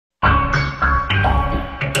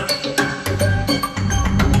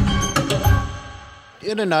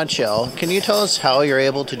in a nutshell, can you tell us how you're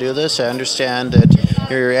able to do this? I understand that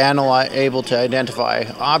you're able to identify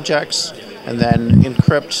objects and then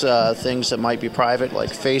encrypt things that might be private,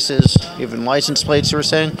 like faces, even license plates, you were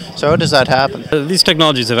saying. So how does that happen? These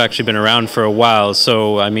technologies have actually been around for a while.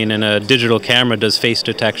 So, I mean, in a digital camera does face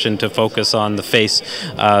detection to focus on the face,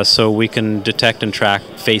 so we can detect and track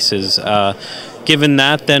faces. Given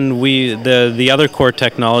that, then the other core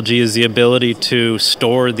technology is the ability to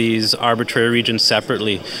store these arbitrary regions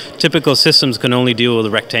separately. Typical systems can only deal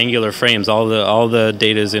with rectangular frames. All the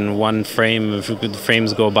data is in one frame. If the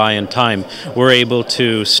frames go by in time, we're able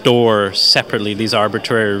to store separately these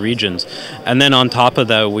arbitrary regions. And then on top of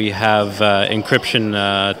that, we have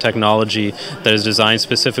encryption technology that is designed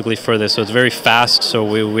specifically for this. So it's very fast. So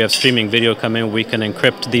we have streaming video come in. We can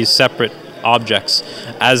encrypt these separate objects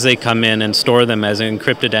as they come in and store them as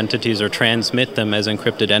encrypted entities or transmit them as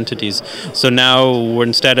encrypted entities. So now we're,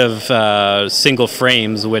 instead of single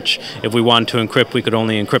frames, which if we want to encrypt, we could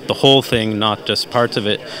only encrypt the whole thing, not just parts of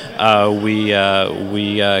it, we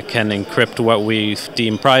can encrypt what we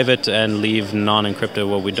deem private and leave non-encrypted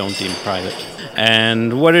what we don't deem private.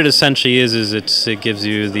 And what it essentially is it gives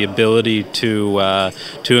you the ability to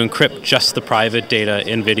encrypt just the private data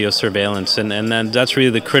in video surveillance, and then that's really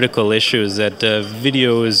the critical issue, is that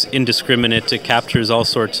video is indiscriminate. It captures all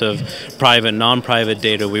sorts of private, non-private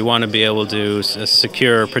data. We want to be able to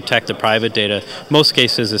secure, protect the private data. Most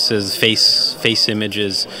cases this is face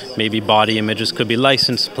images, maybe body images, could be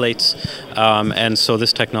license plates, and so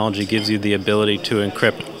this technology gives you the ability to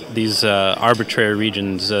encrypt these arbitrary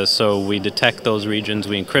regions. So we detect those regions,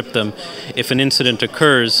 we encrypt them. If an incident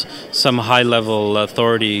occurs, some high-level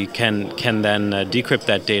authority can then decrypt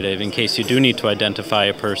that data in case you do need to identify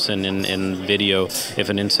a person in video if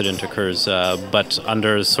an incident occurs. But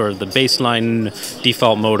under sort of the baseline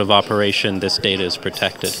default mode of operation, this data is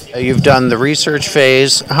protected. You've done the research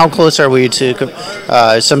phase. How close are we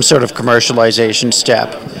to some sort of commercialization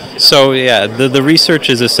step? So yeah, the research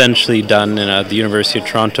is essentially done at the University of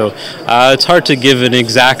Toronto. It's hard to give an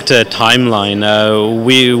exact timeline.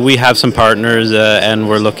 We have some partners and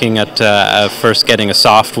we're looking at first getting a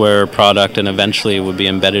software product, and eventually it would be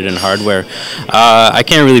embedded in hardware. I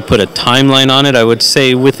can't really put a timeline on it. I would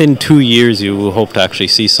say within 2 years you will hope to actually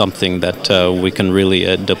see something that we can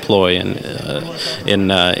really deploy in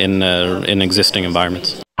existing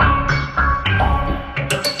environments.